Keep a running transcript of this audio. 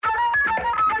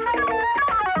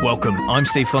Welcome, I'm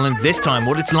Steve Folland. This time,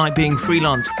 what it's like being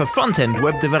freelance for front-end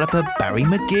web developer Barry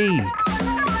McGee.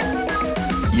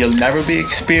 You'll never be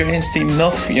experienced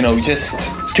enough,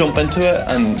 just jump into it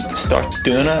and start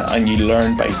doing it, and you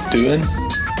learn by doing.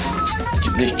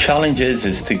 The challenge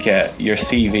is to get your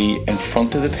CV in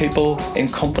front of the people in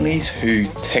companies who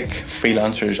take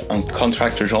freelancers and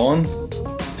contractors on.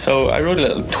 So I wrote a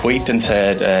little tweet and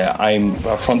said, I'm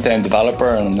a front-end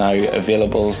developer and I'm now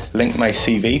available. Link my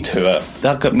CV to it.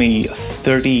 That got me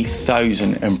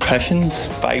 30,000 impressions.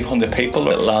 500 people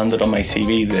that landed on my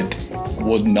CV that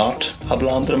would not have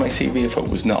landed on my CV if it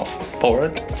was not for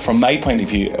it. From my point of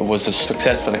view, it was a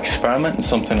successful experiment and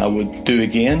something I would do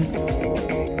again.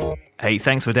 Hey,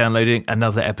 thanks for downloading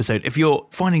another episode. If you're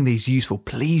finding these useful,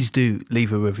 please do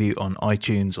leave a review on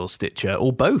iTunes or Stitcher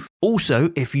or both.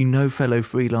 Also, if you know fellow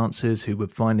freelancers who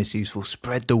would find this useful,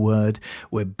 spread the word.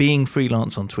 We're Being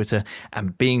Freelance on Twitter,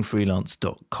 and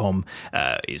beingfreelance.com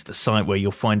is the site where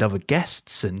you'll find other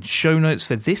guests and show notes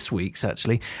for this week's,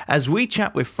 actually, as we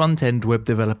chat with front-end web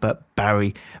developer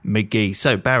Barry McGee.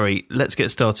 So, Barry, let's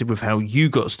get started with how you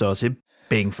got started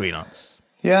being freelance.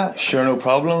 Yeah, sure, no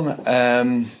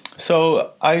problem.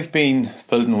 So I've been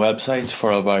building websites for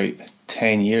about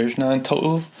 10 years now in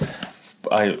total.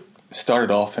 I started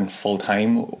off in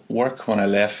full-time work when I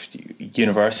left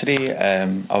university.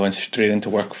 I went straight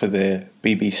into work for the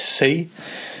BBC.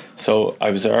 So I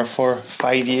was there for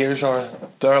 5 years or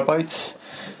thereabouts.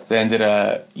 Then did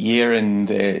a year in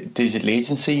the digital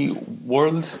agency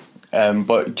world.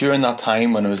 But during that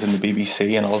time when I was in the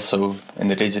BBC and also in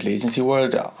the digital agency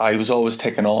world, I was always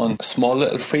taking on small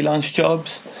little freelance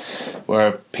jobs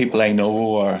where people I know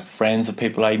or friends of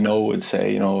people I know would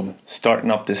say,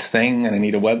 starting up this thing and I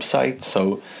need a website.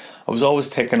 So I was always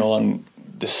taking on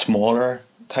the smaller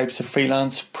types of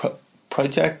freelance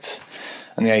projects.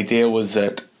 And the idea was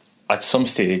that at some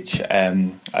stage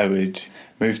I would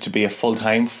move to be a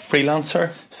full-time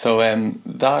freelancer. So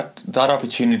that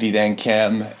opportunity then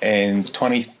came in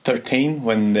 2013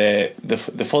 when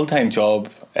the full-time job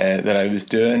that I was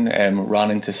doing ran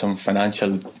into some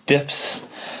financial diffs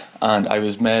and I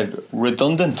was made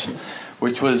redundant,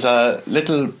 which was a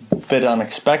little bit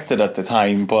unexpected at the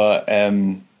time, but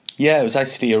it was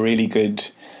actually a really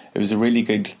good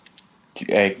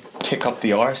kick up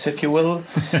the arse, if you will.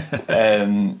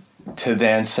 To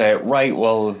then say, right,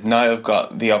 well, now I've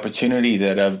got the opportunity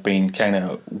that I've been kind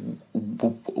of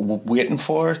waiting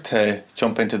for to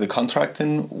jump into the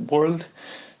contracting world.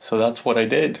 So that's what I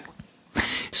did.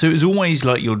 So it was always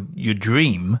like your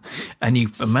dream, and you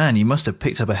must have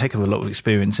picked up a heck of a lot of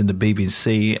experience in the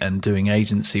BBC and doing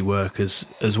agency work as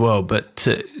well. But,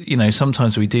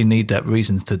 sometimes we do need that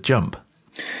reason to jump.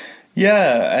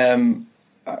 Yeah,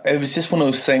 it was just one of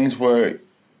those things where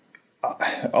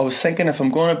I was thinking if I'm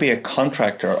going to be a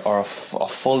contractor or a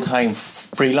full-time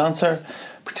freelancer,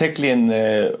 particularly in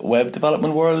the web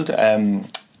development world, it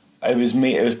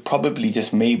was probably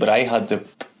just me, but I had the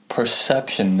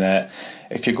perception that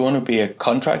if you're going to be a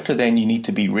contractor, then you need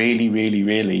to be really, really,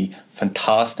 really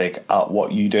fantastic at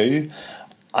what you do.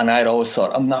 And I'd always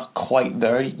thought, I'm not quite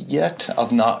there yet.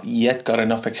 I've not yet got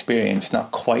enough experience,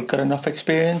 not quite got enough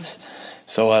experience.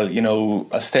 So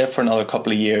I'll stay for another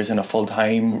couple of years in a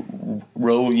full-time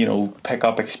role, pick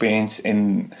up experience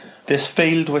in this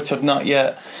field, which I've not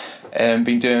yet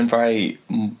been doing very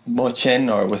much in,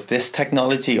 or with this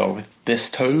technology or with this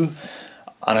tool.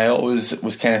 And I always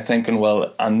was kind of thinking,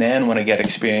 well, and then when I get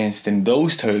experienced in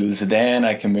those tools, then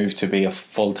I can move to be a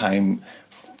full-time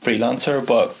freelancer.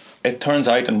 But it turns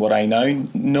out, and what I now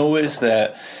know is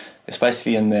that,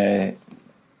 especially in the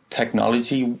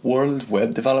technology world,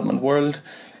 web development world,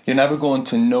 you're never going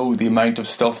to know the amount of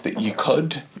stuff that you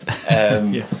could,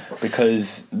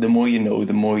 because the more you know,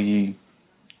 the more you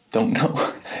don't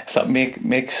know. If that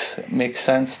makes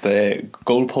sense, the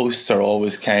goalposts are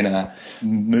always kind of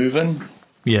moving.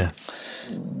 Yeah.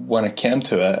 When it came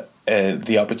to it,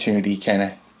 the opportunity kind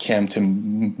of came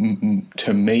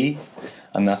to me,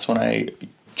 and that's when I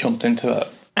jumped into it.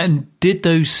 And did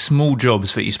those small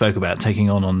jobs that you spoke about taking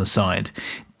on the side,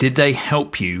 did they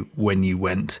help you when you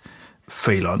went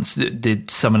freelance? Did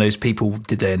some of those people,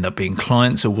 did they end up being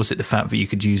clients, or was it the fact that you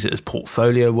could use it as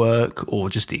portfolio work,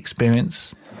 or just the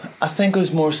experience? I think it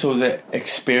was more so the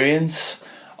experience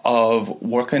of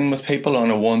working with people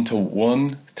on a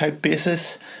one-to-one type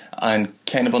basis and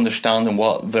kind of understanding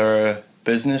what their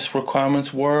business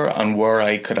requirements were and where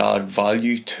I could add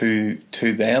value to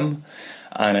them.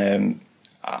 And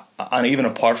even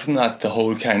apart from that, the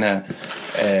whole kind of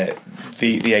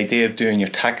the idea of doing your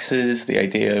taxes, the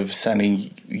idea of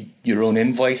sending your own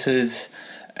invoices,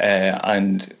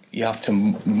 and you have to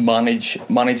manage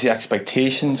the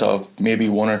expectations of maybe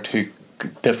one or two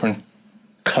different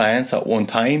clients at one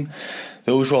time.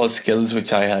 Those were all skills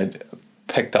which I had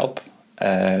picked up.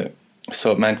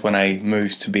 So it meant when I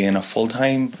moved to being a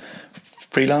full-time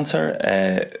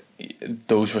freelancer,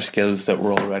 those were skills that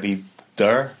were already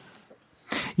there.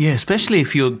 Yeah, especially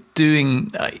if you're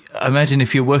doing, I imagine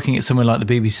if you're working at somewhere like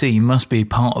the BBC, you must be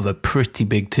part of a pretty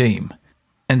big team.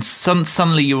 And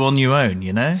suddenly you're on your own,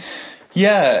 you know?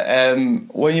 Yeah,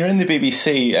 when you're in the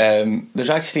BBC,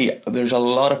 there's a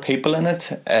lot of people in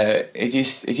it. It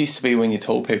used to be when you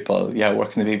told people, yeah, I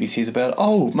work in the BBC, they'd be like,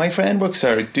 oh, my friend works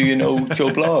there, do you know Joe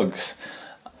Bloggs?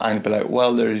 And I'd be like,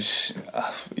 well, there's,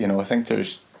 I think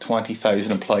there's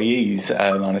 20,000 employees,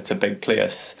 and it's a big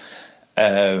place.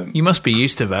 You must be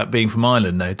used to that, being from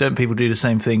Ireland, though. Don't people do the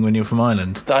same thing when you're from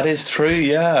Ireland? That is true,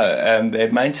 yeah. They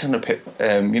mentioned,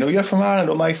 you're from Ireland,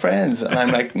 oh, my friends. And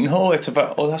I'm like, no,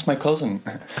 that's my cousin.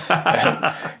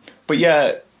 But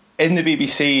yeah, in the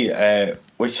BBC,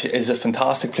 which is a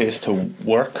fantastic place to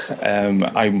work,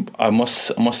 I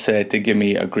must say it did give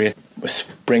me a great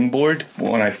springboard.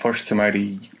 When I first came out of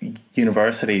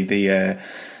university, the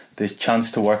chance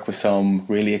to work with some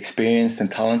really experienced and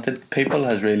talented people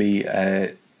has really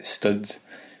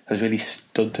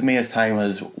stood to me as time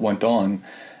has went on.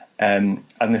 And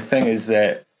the thing is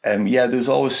that there's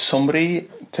always somebody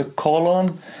to call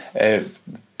on,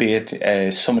 be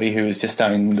it somebody who was just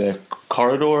down the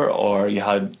corridor, or you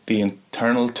had the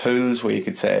internal tools where you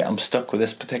could say, I'm stuck with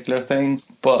this particular thing.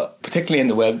 But particularly in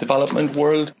the web development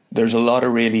world, there's a lot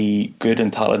of really good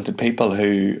and talented people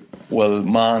who will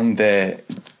man the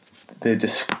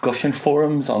discussion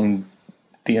forums on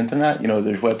the internet.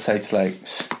 There's websites like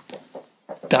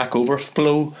Stack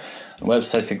Overflow and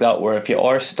websites like that, where if you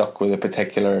are stuck with a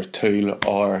particular tool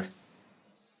or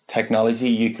technology,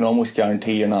 you can almost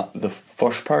guarantee you're not the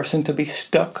first person to be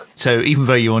stuck. So even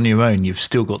though you're on your own, you've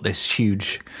still got this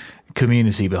huge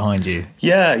community behind you.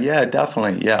 Yeah,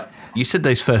 definitely, yeah. You said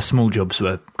those first small jobs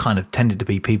were kind of tended to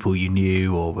be people you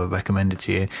knew or were recommended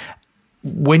to you.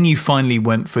 When you finally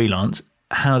went freelance,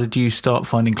 how did you start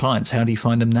finding clients? How do you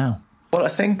find them now? Well, I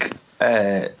think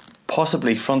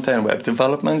possibly front-end web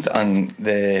development and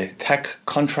the tech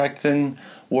contracting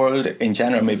world in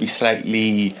general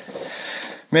maybe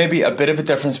a bit of a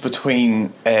difference between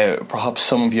perhaps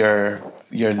some of your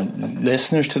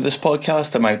listeners to this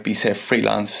podcast that might be, say,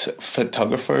 freelance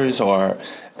photographers, or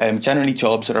generally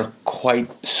jobs that are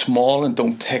quite small and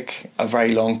don't take a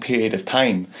very long period of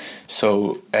time.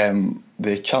 So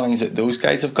the challenge that those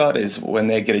guys have got is when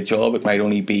they get a job, it might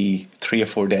only be 3 or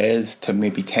 4 days to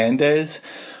maybe 10 days.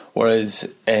 Whereas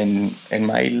in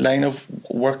my line of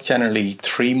work, generally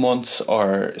 3 months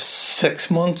or 6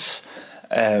 months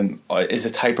is the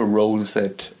type of roles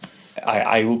that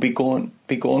I will be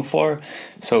going for.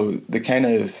 So the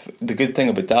good thing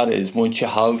about that is once you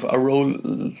have a role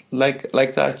like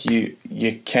that, you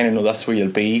kind of know that's where you'll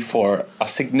be for a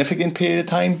significant period of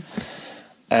time.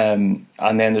 And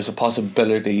then there's a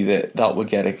possibility that will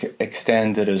get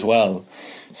extended as well.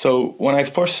 So when I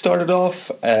first started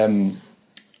off,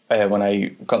 when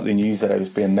I got the news that I was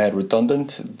being made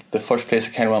redundant, the first place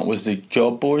I kind of went was the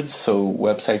job boards, so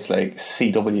websites like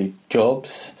CW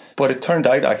Jobs. But it turned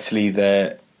out actually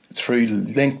that through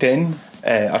LinkedIn,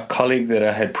 a colleague that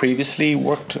I had previously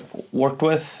worked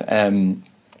with had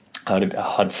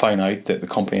found out that the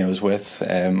company I was with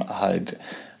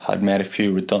had made a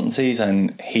few redundancies,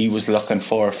 and he was looking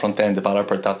for a front-end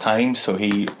developer at that time, so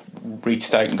he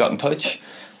reached out and got in touch,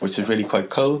 which is really quite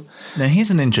cool. Now,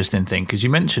 here's an interesting thing, because you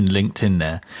mentioned LinkedIn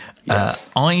there. Yes.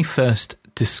 I first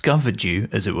discovered you,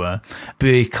 as it were,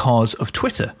 because of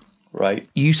Twitter. Right.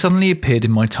 You suddenly appeared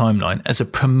in my timeline as a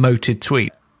promoted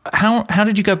tweet. How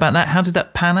did you go about that? How did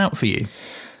that pan out for you?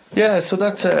 Yeah, so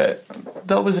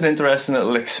that was an interesting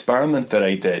little experiment that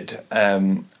I did.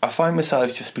 I found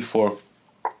myself just before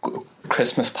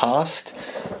Christmas passed,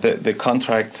 the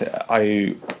contract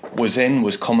I was in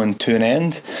was coming to an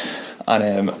end,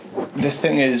 and the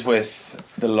thing is with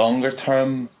the longer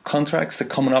term contracts that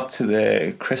coming up to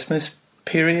the Christmas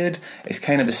period, it's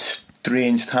kind of a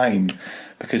strange time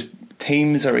because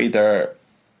teams are either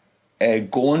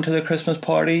going to the Christmas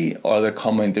party or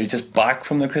they're just back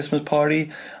from the Christmas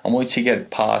party, and once you get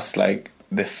past like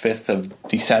the 5th of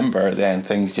December, then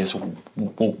things just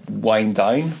wind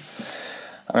down.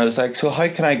 And I was like, so how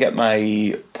can I get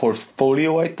my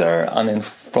portfolio out there and in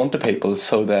front of people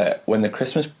so that when the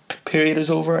Christmas period is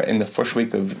over, in the first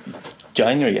week of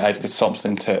January, I've got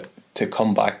something to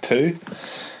come back to.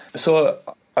 So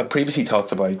I previously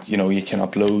talked about, you can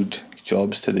upload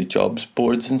jobs to the jobs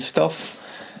boards and stuff.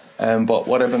 But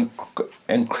what I've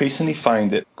increasingly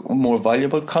found that more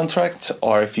valuable contracts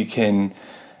are if you can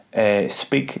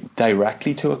speak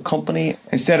directly to a company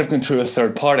instead of going through a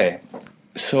third party.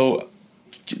 So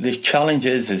the challenge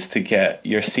is to get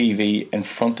your CV in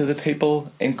front of the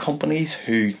people in companies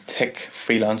who take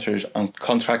freelancers and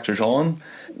contractors on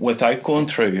without going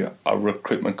through a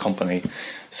recruitment company.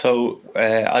 So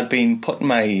I'd been putting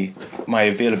my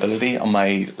availability on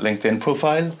my LinkedIn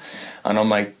profile and on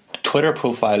my Twitter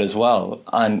profile as well.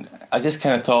 And I just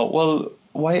kind of thought, well,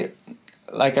 why?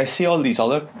 Like, I see all these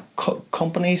other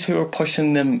companies who are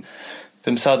pushing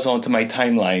themselves onto my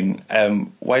timeline.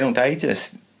 Why don't I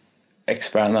just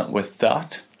experiment with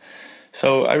that?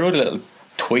 So I wrote a little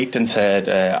tweet and said,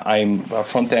 I'm a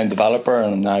front-end developer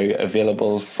and I'm now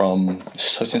available from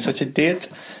such and such a date,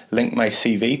 linked my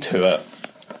CV to it,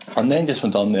 and then just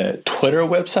went on the Twitter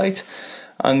website,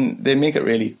 and they make it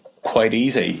really quite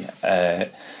easy.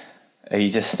 You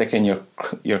just stick in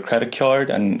your credit card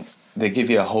and they give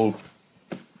you a whole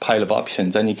pile of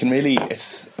options, and you can really,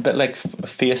 it's a bit like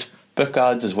Facebook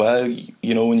ads as well,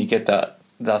 you know, when you get that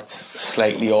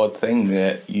slightly odd thing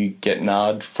that you get an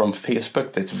ad from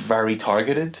Facebook that's very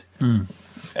targeted.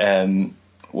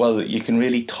 Well, you can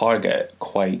really target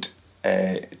quite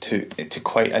to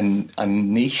quite a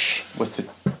niche with the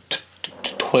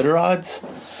Twitter ads.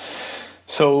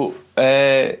 So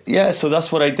so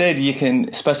that's what I did. You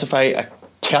can specify a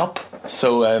cap,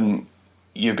 so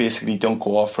you basically don't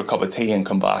go off for a cup of tea and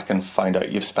come back and find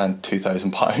out you've spent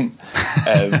 £2,000.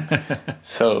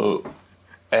 So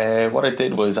what I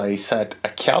did was I set a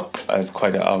cap,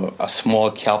 quite a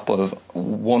small cap of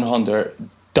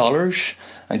 $100,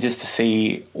 and just to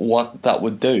see what that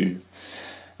would do.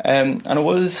 And I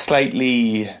was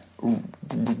slightly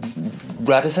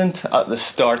reticent at the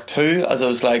start too, as I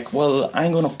was like, well,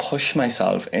 I'm going to push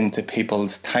myself into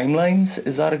people's timelines.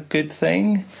 Is that a good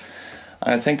thing?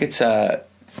 And I think it's a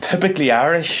typically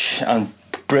Irish and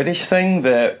British thing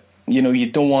that, you know, you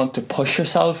don't want to push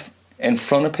yourself in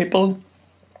front of people.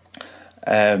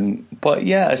 But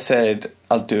yeah, I said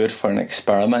I'll do it for an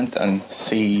experiment and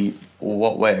see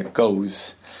what way it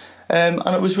goes. And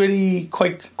it was really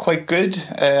quite good.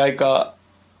 I got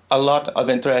a lot of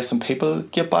interesting people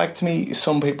get back to me.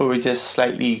 Some people were just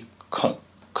slightly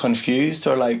confused,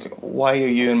 or like, why are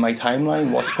you in my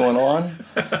timeline? What's going on?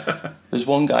 There's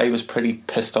one guy who was pretty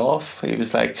pissed off. He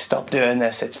was like, stop doing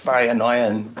this, it's very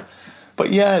annoying.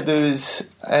 But yeah, there was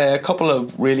a couple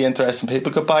of really interesting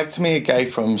people got back to me. A guy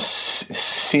from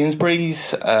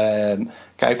Sainsbury's, a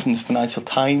guy from the Financial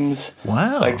Times.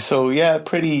 Wow. Like, so yeah,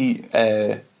 pretty,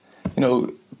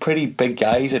 pretty big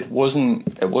guys. It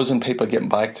wasn't people getting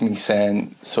back to me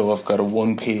saying, so I've got a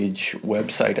one-page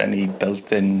website I need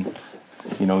built in,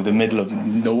 you know, the middle of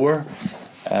nowhere.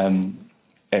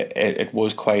 It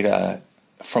was quite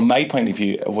from my point of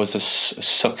view, it was a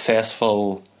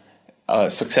successful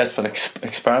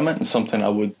experiment and something I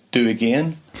would do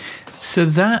again. So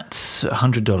that's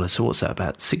 $100. So what's that,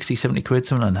 about 60, 70 quid,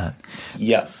 something like that?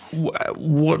 Yeah.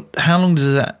 How long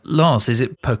does that last? Is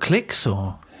it per clicks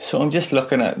or? So I'm just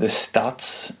looking at the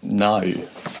stats now.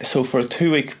 So for a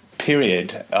 2-week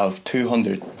period of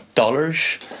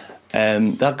 $200,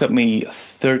 that got me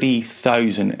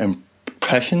 30,000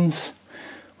 impressions,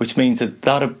 which means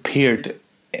that appeared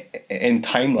in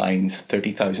timelines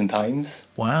 30,000 times.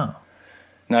 Wow.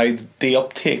 Now, the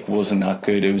uptake wasn't that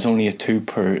good. It was only a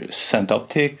 2%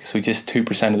 uptake. So just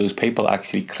 2% of those people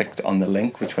actually clicked on the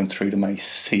link, which went through to my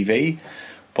CV.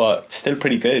 But still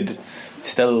pretty good.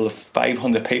 Still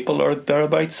 500 people or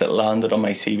thereabouts that landed on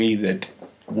my CV that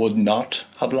would not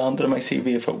have landed on my CV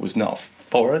if it was not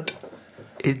for it.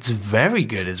 It's very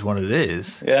good is what it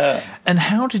is. Yeah. And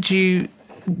what did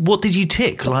you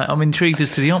tick? Like, I'm intrigued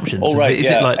as to the options. Oh, right, Is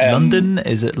it like London?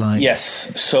 Is it like...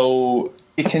 Yes. So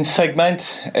you can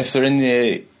segment if they're in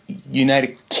the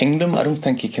United Kingdom. I don't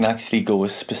think you can actually go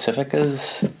as specific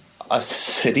as a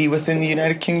city within the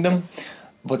United Kingdom.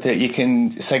 But you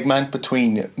can segment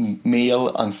between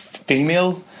male and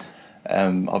female.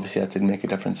 Obviously, that didn't make a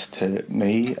difference to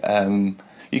me.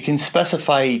 You can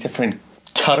specify different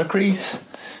categories.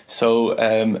 So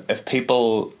if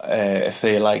people, if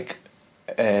they like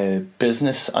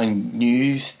business and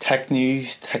news,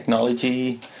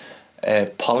 technology,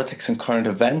 politics and current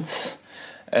events,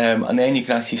 and then you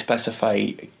can actually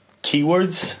specify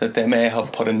keywords that they may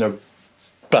have put in their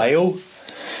bio.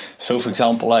 So, for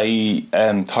example, I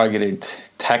targeted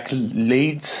tech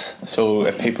leads. So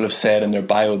if people have said in their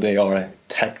bio they are a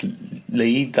tech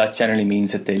lead, that generally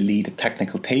means that they lead a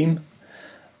technical team.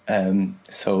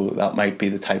 So that might be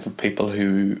the type of people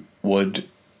who would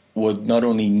not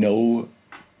only know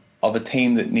of a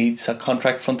team that needs a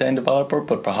contract front end developer,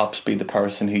 but perhaps be the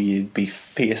person who you'd be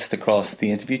faced across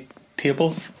the interview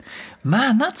table.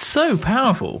 Man, that's so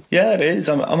powerful. Yeah, it is.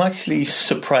 I'm actually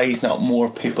surprised not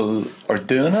more people are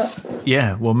doing it.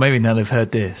 Yeah, well, maybe now they've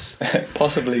heard this.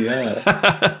 Possibly,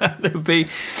 yeah. There would be.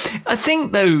 I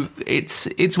think though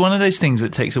it's one of those things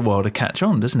that takes a while to catch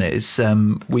on, doesn't it? It's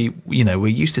we're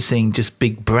used to seeing just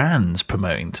big brands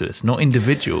promoting to us, not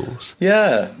individuals.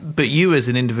 Yeah. But you as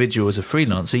an individual, as a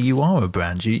freelancer, you are a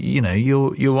brand.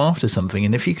 You're after something,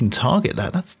 and if you can target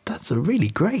that, that's a really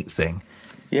great thing.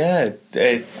 Yeah,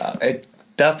 it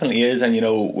definitely is. And,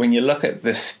 when you look at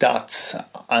the stats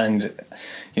and,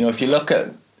 if you look at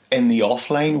in the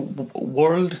offline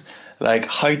world, like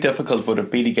how difficult would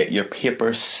it be to get your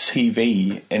paper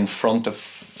CV in front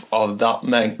of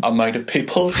that amount of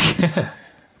people?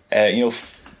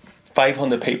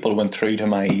 500 people went through to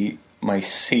my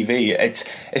CV. It's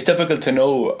difficult to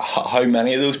know how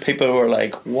many of those people were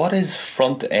like, what is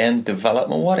front end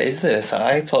development? What is this?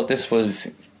 I thought this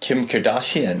was Kim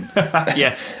Kardashian.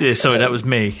 yeah, sorry, that was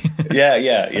me.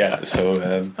 yeah.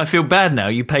 So I feel bad now.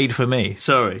 You paid for me.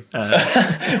 Sorry.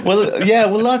 Well,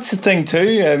 that's the thing too.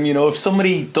 If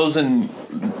somebody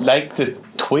doesn't like the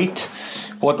tweet,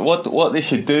 what they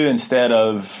should do instead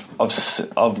of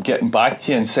getting back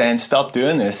to you and saying stop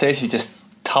doing this, they should just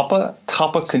top it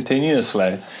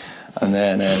continuously. And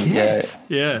then,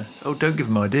 yeah. Oh, don't give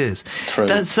them ideas. True.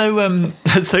 That's so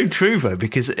true though,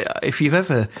 because if you've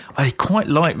ever, I quite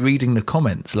like reading the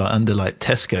comments like under like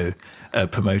Tesco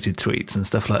promoted tweets and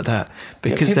stuff like that,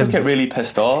 because people get really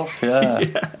pissed off. Yeah.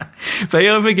 They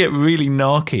either get really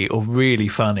narky or really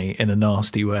funny in a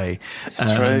nasty way. It's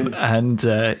true. And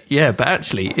but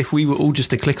actually, if we were all just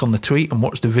to click on the tweet and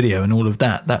watch the video and all of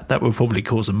that would probably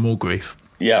cause them more grief.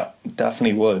 Yeah,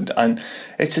 definitely would. And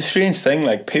it's a strange thing,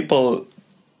 like people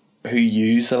who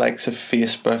use the likes of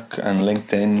Facebook and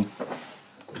LinkedIn,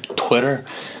 Twitter,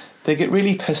 they get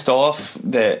really pissed off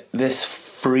that this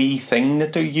free thing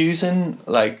that they're using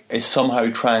is somehow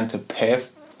trying to pay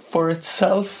for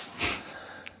itself.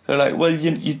 They're like, well,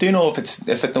 you do know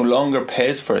if it no longer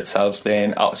pays for itself,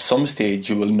 then at some stage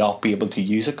you will not be able to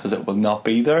use it because it will not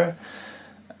be there.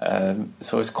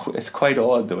 So it's quite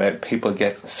odd the way people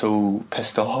get so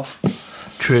pissed off.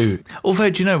 True. Although,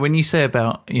 do you know, when you say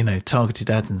about, targeted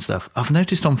ads and stuff, I've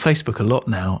noticed on Facebook a lot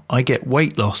now, I get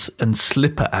weight loss and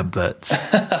slipper adverts.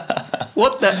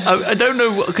 What the? I don't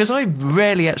know, because I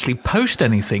rarely actually post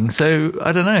anything, so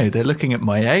I don't know, they're looking at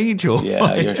my age or...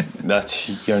 Yeah,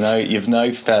 you've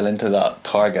now fell into that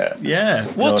target. Yeah.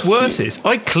 What's worse is,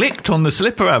 I clicked on the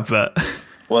slipper advert.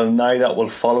 Well, now that will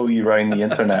follow you around the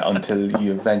internet until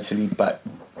you eventually buy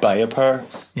a pair.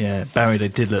 Yeah, Barry, they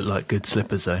did look like good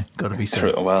slippers, though. Got to be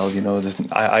said. Well,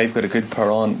 I've got a good pair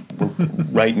on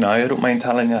right now. I don't mind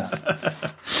telling you.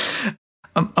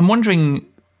 I'm wondering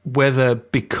whether,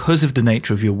 because of the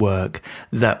nature of your work,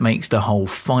 that makes the whole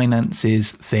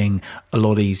finances thing a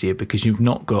lot easier, because you've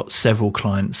not got several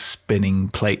clients spinning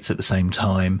plates at the same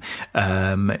time.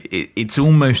 It's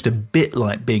almost a bit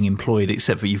like being employed,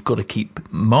 except that you've got to keep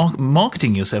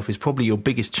marketing yourself is probably your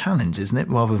biggest challenge, isn't it,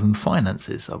 rather than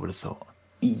finances, I would have thought.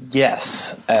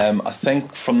 Yes. I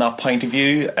think from that point of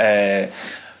view, I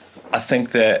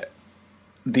think that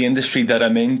the industry that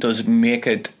I'm in does make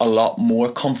it a lot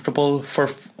more comfortable for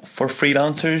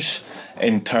freelancers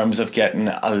in terms of getting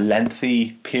a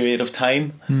lengthy period of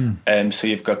time. So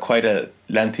you've got quite a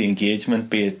lengthy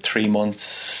engagement, be it 3 months,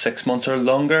 6 months or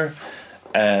longer.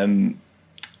 And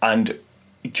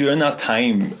during that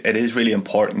time, it is really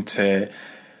important to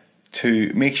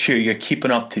make sure you're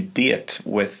keeping up to date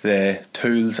with the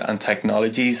tools and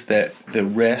technologies that the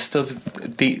rest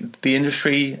of the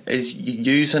industry is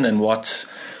using, and what's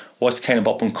kind of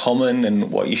up and coming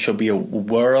and what you should be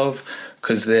aware of.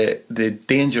 Because the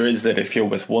danger is that if you're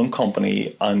with one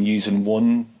company and using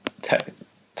one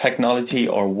technology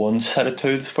or one set of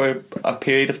tools for a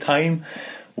period of time,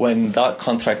 when that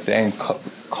contract then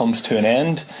comes to an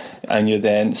end, and you're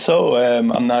then I'm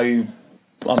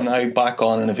now back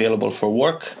on and available for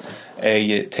work.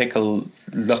 You take a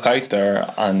look out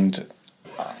there, and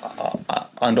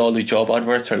all the job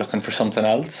adverts are looking for something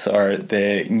else, or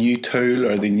the new tool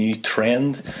or the new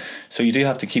trend. So you do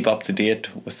have to keep up to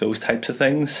date with those types of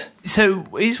things. So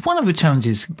is one of the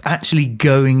challenges actually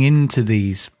going into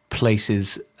these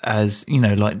places as,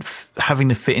 having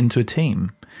to fit into a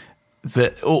team?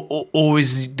 Or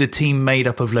is the team made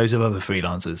up of loads of other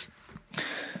freelancers?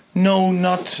 No,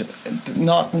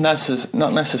 not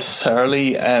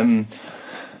necessarily. I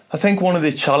think one of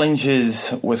the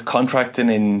challenges with contracting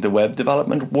in the web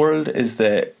development world is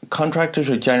that contractors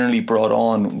are generally brought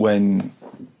on when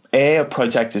a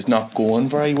project is not going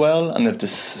very well, and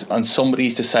and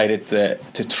somebody's decided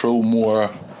that to throw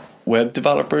more web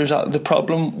developers at the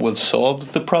problem will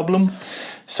solve the problem.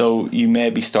 So you may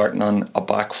be starting on a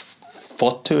back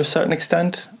foot to a certain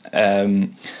extent.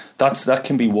 That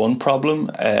can be one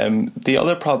problem. The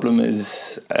other problem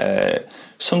is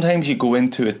sometimes you go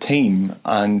into a team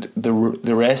and the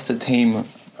rest of the team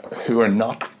who are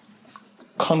not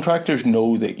contractors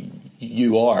know that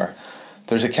you are.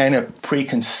 There's a kind of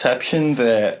preconception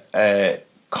that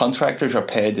contractors are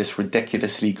paid this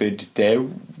ridiculously good day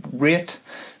rate,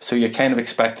 so you're kind of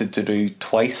expected to do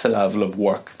twice the level of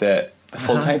work that the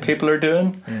full-time people are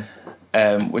doing,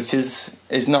 which is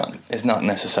not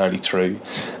necessarily true.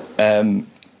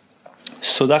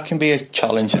 So that can be a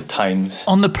challenge at times.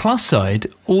 On the plus side,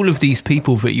 all of these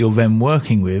people that you're then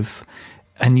working with,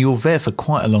 and you're there for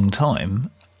quite a long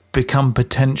time, become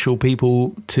potential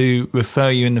people to refer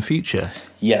you in the future.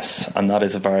 Yes, and that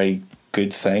is a very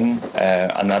good thing,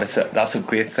 and that's a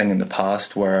great thing in the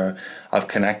past where I've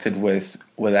connected with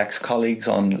ex-colleagues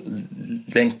on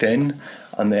LinkedIn,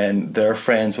 and then they're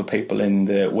friends with people in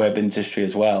the web industry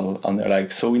as well, and they're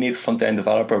like, so we need a front-end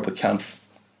developer but can't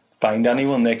find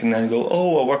anyone. They can then go,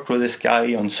 oh, I worked with this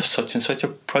guy on such and such a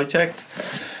project.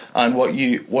 And what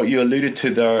you alluded to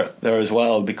there as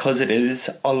well, because it is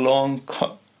a long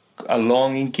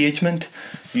engagement,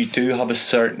 you do have a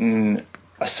certain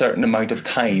amount of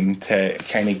time to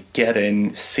kind of get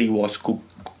in, see what's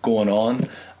going on,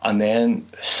 and then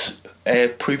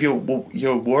prove your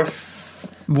worth.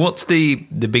 What's the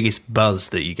biggest buzz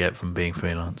that you get from being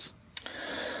freelance?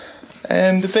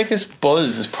 The biggest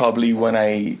buzz is probably when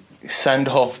I send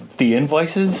off the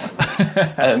invoices.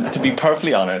 To be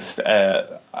perfectly honest,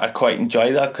 I quite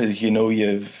enjoy that because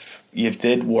you've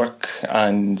did work,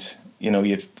 and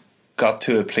you've got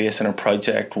to a place in a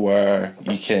project where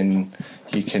you can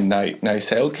now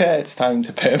say, okay, it's time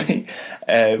to pay me.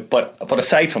 But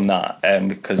aside from that,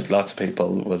 because lots of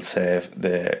people will say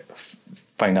the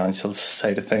financial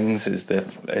side of things is the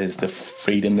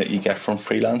freedom that you get from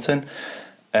freelancing.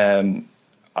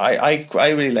 I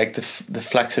really like the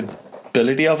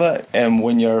flexibility of it.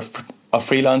 When you're a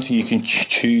freelancer, you can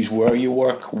choose where you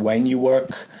work, when you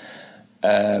work,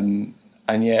 and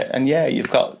you've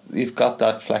got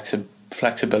that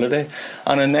flexibility.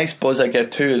 And a nice buzz I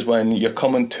get too is when you're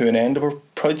coming to an end of a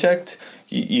project.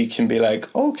 You can be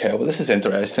like, okay, well, this is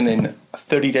interesting. In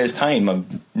 30 days' time, I've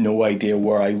no idea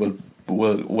where I will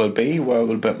be. Where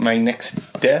will my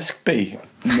next desk be?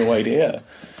 No idea.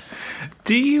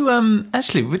 Do you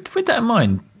actually, with that in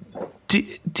mind,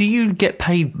 do you get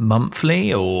paid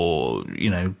monthly or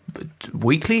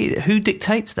weekly? Who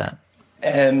dictates that?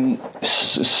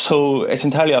 So it's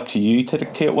entirely up to you to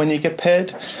dictate when you get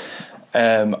paid.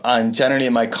 And generally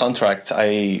in my contract,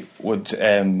 I would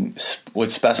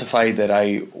specify that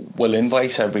I will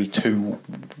invoice every 2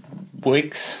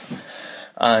 weeks,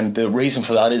 and the reason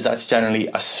for that is that's generally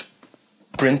a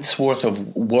sprint's worth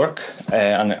of work,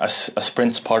 and a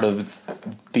sprint's part of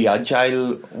the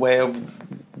agile way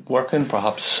of working.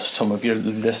 Perhaps some of your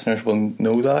listeners will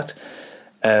know that.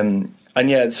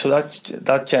 So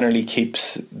that generally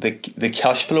keeps the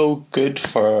cash flow good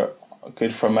for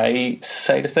my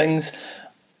side of things,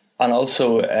 and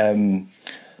also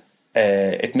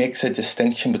it makes a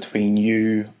distinction between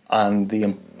you and the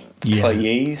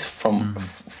employees from an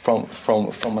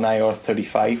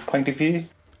IR35 point of view.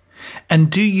 And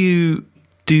do you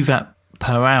do that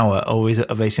per hour, or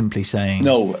are they simply saying?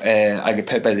 No, I get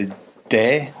paid by the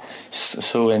day.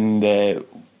 So in the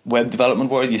web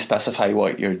development world, you specify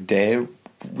what your day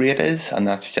rate is, and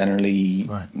that's generally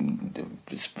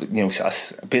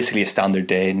basically a standard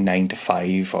day, 9 to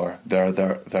 5 or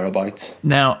thereabouts.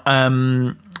 Now,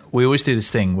 we always do this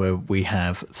thing where we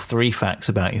have 3 facts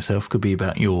about yourself. Could be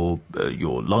about your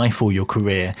life or your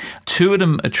career. 2 of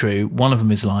them are true. 1 of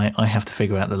them is lie. I have to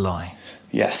figure out the lie.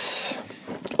 Yes.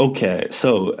 Okay.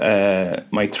 So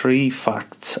my 3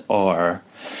 facts are: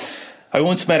 I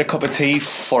once made a cup of tea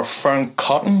for Fearne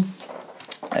Cotton.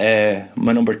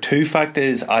 My number 2 fact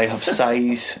is I have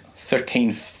size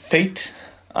 13 feet.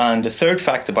 And the 3rd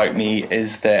fact about me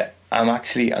is that I'm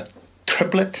actually a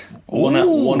triplet. One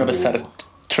of a set of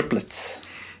triplets.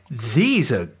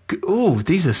 These are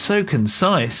so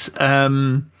concise.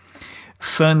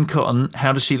 Fearne Cotton,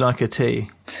 how does she like her tea?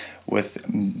 With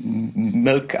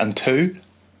milk and 2.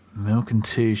 Milk and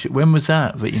 2. When was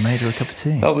that you made her a cup of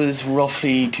tea? That was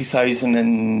roughly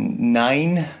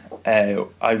 2009.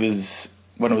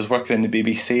 When I was working in the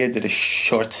BBC, I did a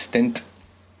short stint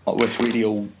with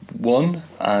Radio 1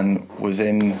 and was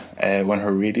in when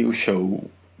her radio show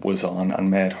was on and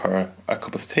made her a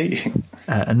cup of tea.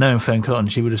 And knowing Fern Cotton,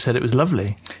 she would have said it was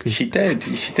lovely. She did.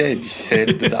 She said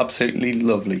it was absolutely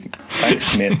lovely.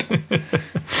 Thanks, mate.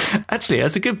 Actually,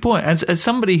 that's a good point. As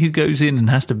somebody who goes in and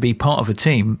has to be part of a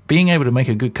team, being able to make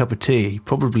a good cup of tea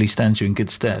probably stands you in good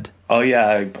stead. Oh,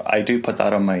 yeah, I do put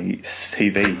that on my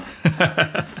CV.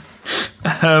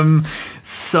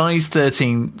 Size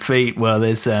 13 feet. Well,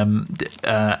 there's,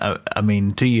 I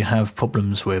mean, do you have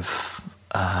problems with...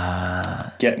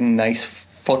 Getting nice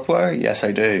footwear? Yes,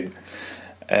 I do.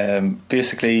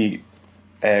 Basically,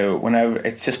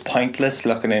 it's just pointless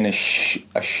looking in a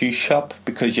shoe shop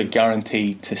because you're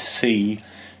guaranteed to see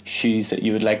shoes that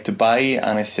you would like to buy,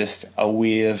 and it's just a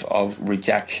wave of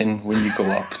rejection when you go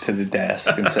up to the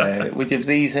desk and say, would you have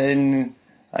these in?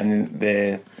 And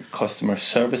the customer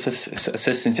service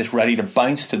assistant just ready to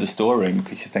bounce to the storeroom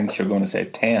because she thinks you're going to say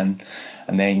 10,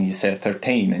 and then you say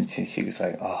 13, and she's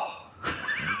like, oh.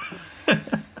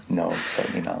 No,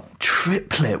 certainly not.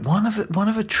 Triplet, one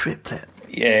of a triplet.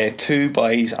 Yeah, 2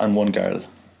 boys and 1 girl.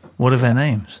 What are their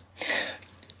names?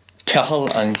 Cahill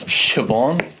and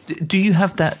Siobhan. Do you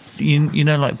have that? You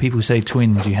know, like people say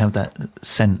twins. You have that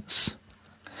sense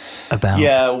about?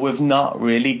 Yeah, we've not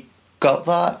really got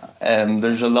that.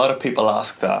 There's a lot of people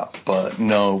ask that, but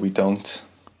no, we don't.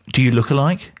 Do you look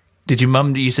alike? Did your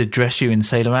mum used to dress you in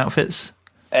sailor outfits?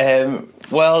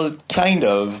 Well, kind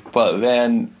of, but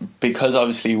then because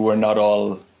obviously we're not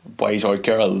all boys or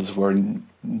girls, we're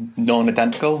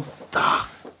non-identical.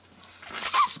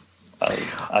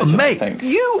 Mate,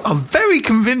 you are very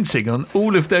convincing on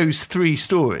all of those 3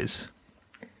 stories.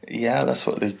 Yeah, that's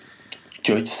what the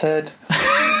judge said.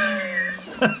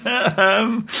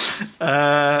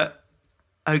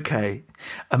 Okay.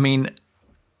 I mean,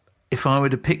 if I were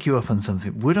to pick you up on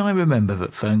something, would I remember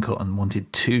that Fern Cotton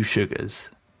wanted 2 sugars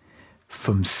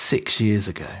from 6 years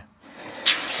ago?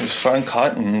 It was Fern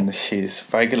Cotton. She's a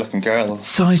very good-looking girl.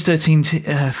 Size 13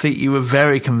 feet, you were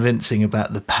very convincing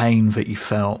about the pain that you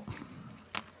felt.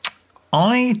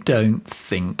 I don't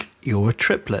think you're a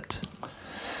triplet.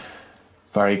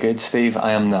 Very good, Steve.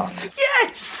 I am not.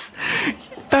 Yes!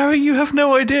 Barry, you have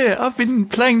no idea. I've been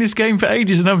playing this game for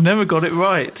ages and I've never got it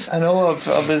right. I know.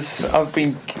 I've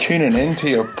been tuning into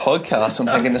your podcast. I'm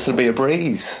thinking this will be a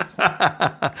breeze.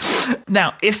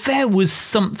 Now, if there was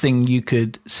something you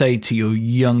could say to your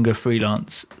younger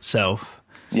freelance self,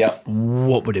 yeah,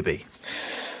 what would it be?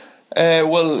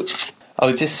 Well, I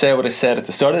would just say what I said at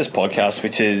the start of this podcast,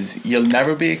 which is you'll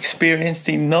never be experienced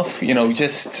enough. You know,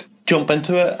 just jump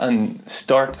into it and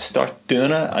start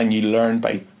doing it, and you learn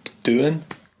by doing.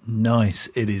 Nice.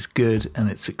 It is good and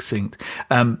it's succinct.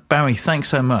 Barry, thanks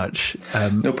so much.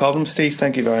 No problem, Steve.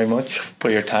 Thank you very much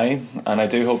for your time. And I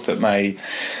do hope that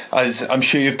as I'm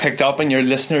sure you've picked up and your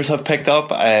listeners have picked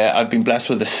up, I've been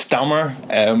blessed with a stammer.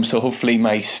 So hopefully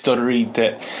my stuttery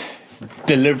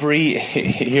delivery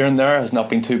here and there has not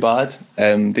been too bad.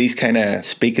 These kind of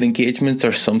speaking engagements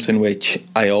are something which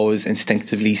I always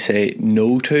instinctively say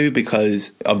no to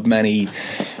because of many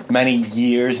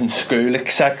years in school,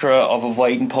 etc., of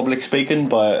avoiding public speaking.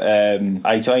 But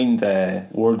I joined the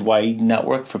worldwide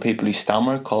network for people who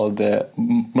stammer called the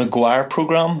Maguire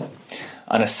Programme,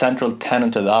 and a central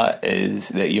tenet of that is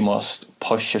that you must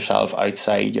push yourself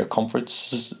outside your comfort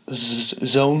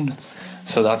zone.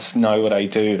 So that's now what I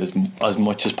do as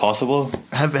much as possible.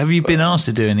 Have you been asked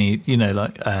to do any,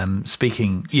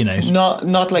 speaking,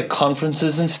 Not like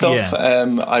conferences and stuff.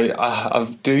 Yeah. I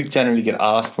do generally get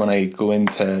asked when I go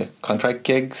into contract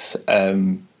gigs,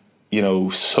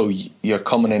 so you're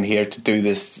coming in here to do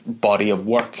this body of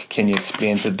work. Can you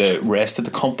explain to the rest of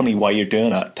the company why you're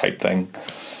doing it type thing?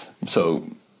 So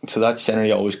that's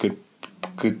generally always good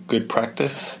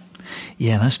practice.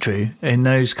 Yeah, that's true. In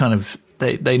those kind of...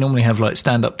 They normally have like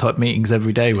stand-up type meetings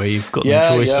every day where you've got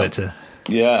no choice but to...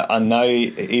 Yeah, and now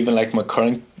even like my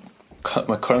current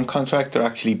contract, they're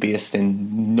actually based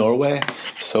in Norway.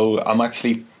 So I'm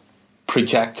actually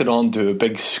projected onto a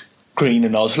big screen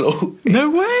in Oslo.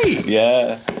 No way!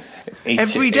 Yeah.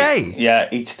 Every day?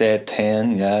 Each day at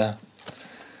 10, yeah.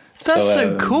 That's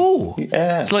so cool.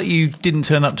 Yeah. It's like you didn't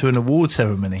turn up to an award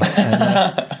ceremony.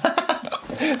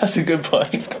 That's a good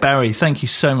point. Barry, thank you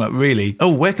so much, really.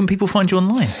 Oh, where can people find you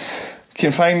online? You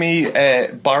can find me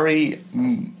Barry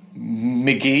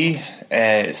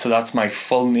McGee. So that's my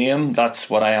full name.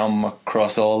 That's what I am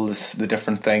across all the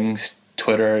different things.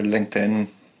 Twitter, LinkedIn.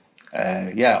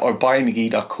 Or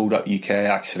barrymcgee.co.uk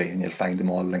actually, and you'll find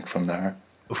them all linked from there.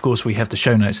 Of course, we have the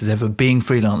show notes as ever,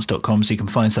 beingfreelance.com, so you can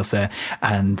find stuff there.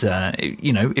 And,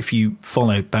 if you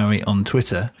follow Barry on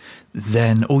Twitter,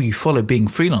 or you follow Being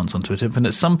Freelance on Twitter, then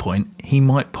at some point he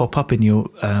might pop up in your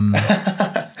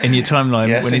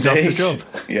timeline when he's off the job.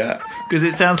 Yeah. because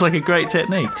it sounds like a great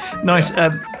technique. Nice.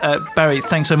 Yeah. Barry,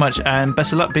 thanks so much, and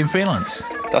best of luck being freelance.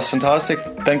 That's fantastic.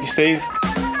 Thank you, Steve.